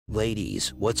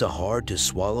Ladies, what's a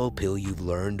hard-to-swallow pill you've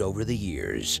learned over the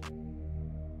years?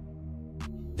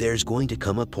 There's going to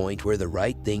come a point where the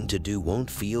right thing to do won't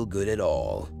feel good at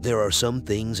all. There are some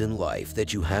things in life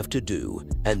that you have to do,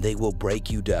 and they will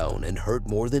break you down and hurt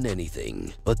more than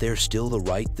anything, but they're still the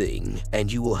right thing,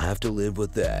 and you will have to live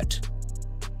with that.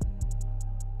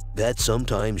 That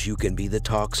sometimes you can be the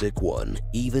toxic one,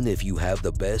 even if you have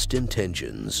the best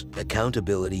intentions.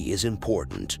 Accountability is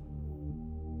important.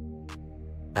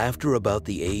 After about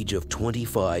the age of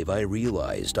 25, I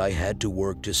realized I had to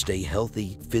work to stay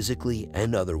healthy physically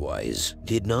and otherwise.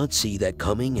 Did not see that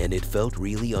coming, and it felt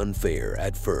really unfair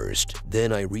at first.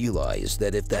 Then I realized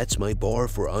that if that's my bar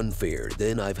for unfair,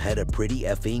 then I've had a pretty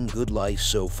effing good life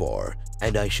so far,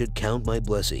 and I should count my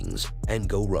blessings and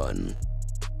go run.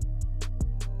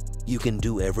 You can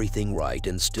do everything right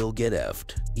and still get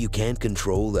effed. You can't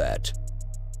control that.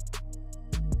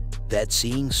 That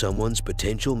seeing someone's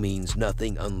potential means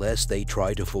nothing unless they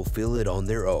try to fulfill it on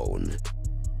their own.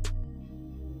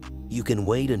 You can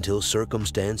wait until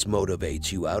circumstance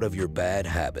motivates you out of your bad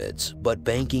habits, but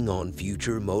banking on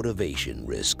future motivation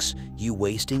risks you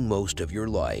wasting most of your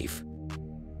life.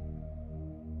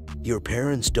 Your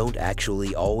parents don't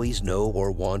actually always know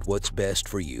or want what's best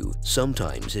for you.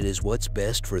 Sometimes it is what's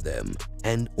best for them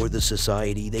or the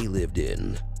society they lived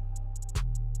in.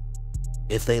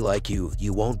 If they like you,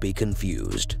 you won't be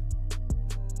confused.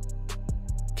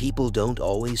 People don't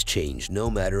always change no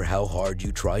matter how hard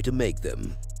you try to make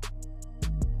them.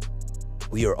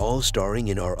 We are all starring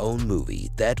in our own movie,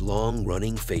 that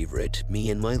long-running favorite, Me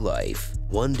and My Life.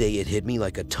 One day it hit me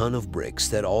like a ton of bricks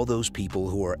that all those people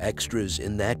who are extras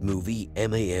in that movie,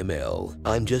 MAML,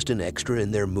 I'm just an extra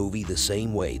in their movie the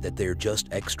same way that they're just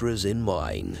extras in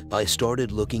mine. I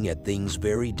started looking at things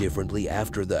very differently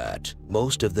after that.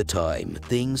 Most of the time,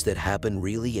 things that happen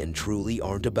really and truly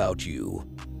aren't about you.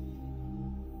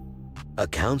 A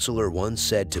counselor once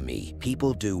said to me,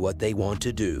 people do what they want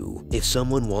to do. If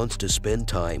someone wants to spend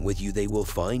time with you, they will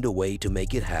find a way to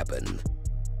make it happen.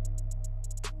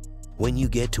 When you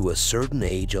get to a certain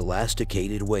age,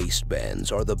 elasticated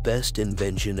waistbands are the best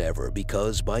invention ever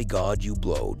because by God you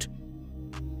bloat.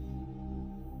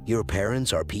 Your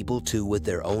parents are people too with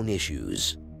their own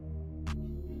issues.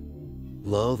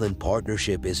 Love and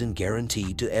partnership isn't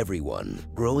guaranteed to everyone.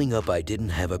 Growing up, I didn't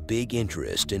have a big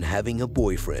interest in having a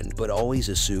boyfriend, but always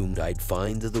assumed I'd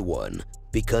find the one,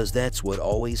 because that's what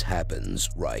always happens,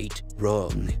 right?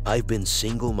 Wrong. I've been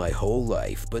single my whole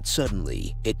life, but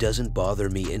suddenly, it doesn't bother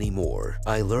me anymore.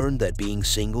 I learned that being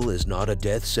single is not a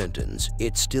death sentence.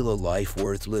 It's still a life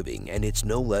worth living, and it's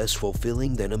no less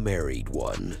fulfilling than a married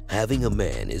one. Having a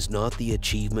man is not the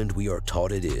achievement we are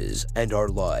taught it is, and our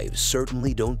lives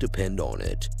certainly don't depend on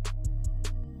it.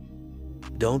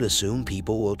 Don't assume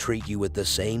people will treat you with the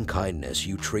same kindness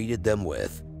you treated them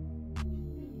with.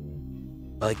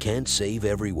 I can't save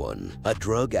everyone. A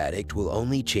drug addict will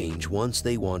only change once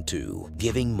they want to.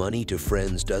 Giving money to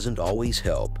friends doesn't always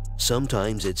help.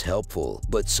 Sometimes it's helpful,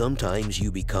 but sometimes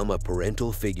you become a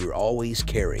parental figure always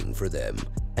caring for them,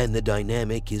 and the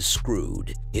dynamic is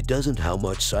screwed. It doesn't how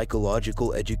much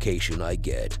psychological education I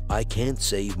get. I can't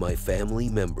save my family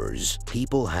members.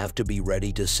 People have to be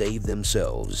ready to save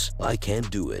themselves. I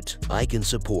can't do it. I can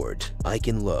support, I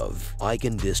can love, I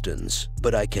can distance,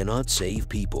 but I cannot save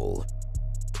people.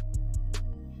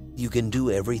 You can do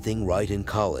everything right in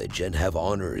college and have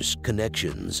honors,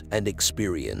 connections, and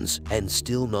experience and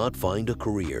still not find a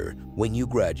career when you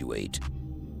graduate.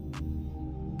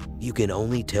 You can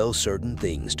only tell certain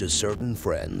things to certain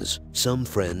friends. Some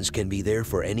friends can be there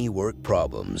for any work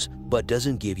problems, but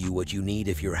doesn't give you what you need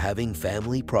if you're having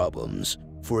family problems.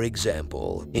 For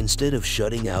example, instead of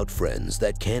shutting out friends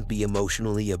that can't be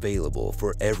emotionally available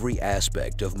for every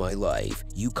aspect of my life,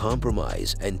 you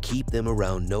compromise and keep them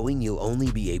around knowing you'll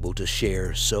only be able to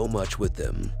share so much with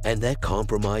them. And that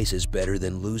compromise is better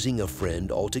than losing a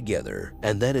friend altogether,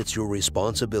 and that it's your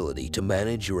responsibility to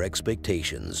manage your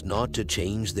expectations, not to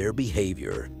change their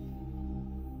behavior.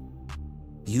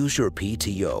 Use your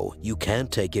PTO, you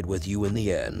can't take it with you in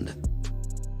the end.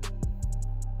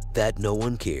 That no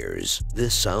one cares.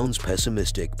 This sounds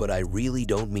pessimistic, but I really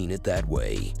don't mean it that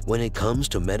way. When it comes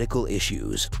to medical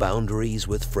issues, boundaries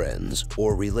with friends,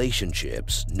 or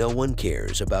relationships, no one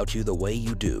cares about you the way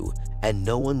you do, and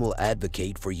no one will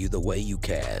advocate for you the way you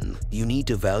can. You need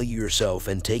to value yourself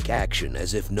and take action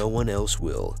as if no one else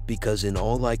will, because in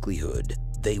all likelihood,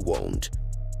 they won't.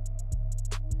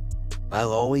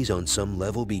 I'll always on some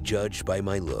level be judged by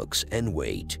my looks and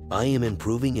weight. I am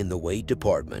improving in the weight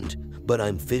department, but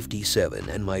I'm 57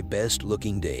 and my best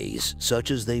looking days,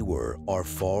 such as they were, are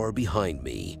far behind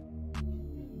me.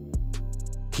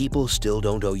 People still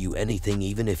don't owe you anything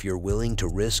even if you're willing to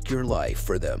risk your life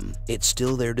for them. It's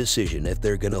still their decision if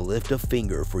they're gonna lift a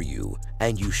finger for you,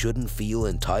 and you shouldn't feel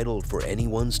entitled for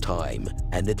anyone's time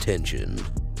and attention.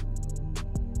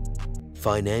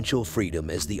 Financial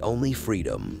freedom is the only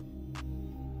freedom.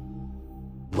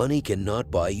 Money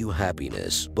cannot buy you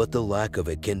happiness, but the lack of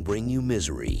it can bring you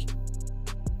misery.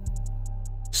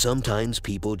 Sometimes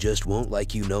people just won't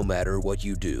like you no matter what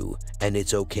you do, and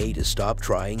it's okay to stop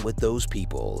trying with those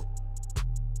people.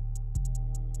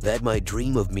 That my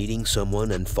dream of meeting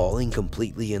someone and falling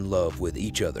completely in love with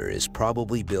each other is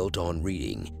probably built on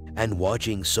reading and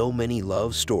watching so many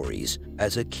love stories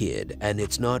as a kid, and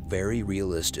it's not very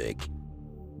realistic.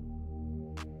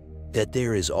 That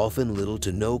there is often little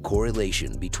to no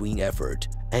correlation between effort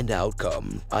and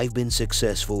outcome. I've been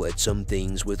successful at some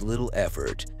things with little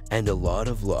effort and a lot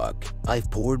of luck.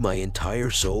 I've poured my entire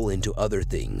soul into other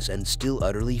things and still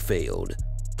utterly failed.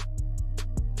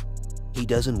 He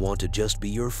doesn't want to just be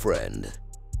your friend.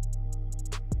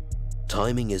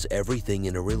 Timing is everything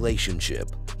in a relationship.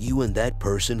 You and that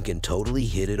person can totally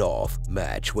hit it off,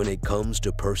 match when it comes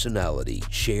to personality,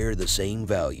 share the same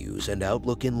values and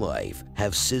outlook in life,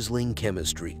 have sizzling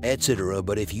chemistry, etc.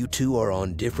 But if you two are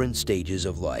on different stages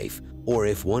of life, or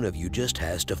if one of you just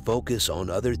has to focus on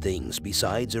other things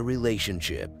besides a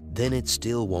relationship, then it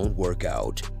still won't work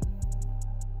out.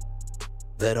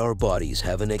 That our bodies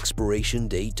have an expiration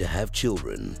date to have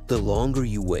children. The longer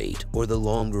you wait, or the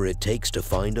longer it takes to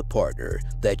find a partner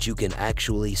that you can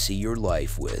actually see your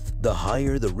life with, the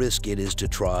higher the risk it is to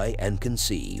try and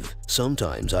conceive.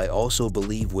 Sometimes I also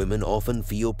believe women often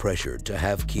feel pressured to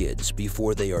have kids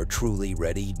before they are truly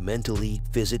ready mentally,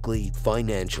 physically,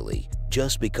 financially,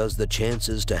 just because the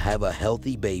chances to have a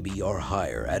healthy baby are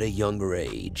higher at a younger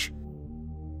age.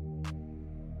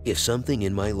 If something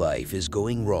in my life is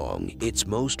going wrong, it's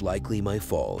most likely my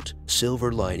fault.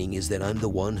 Silver lining is that I'm the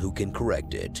one who can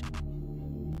correct it.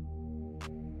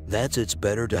 It's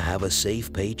better to have a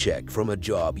safe paycheck from a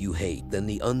job you hate than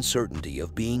the uncertainty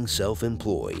of being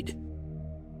self-employed.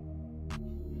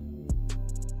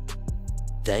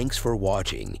 Thanks for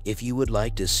watching. If you would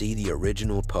like to see the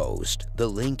original post, the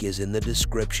link is in the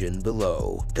description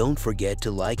below. Don't forget to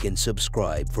like and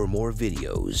subscribe for more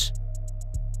videos.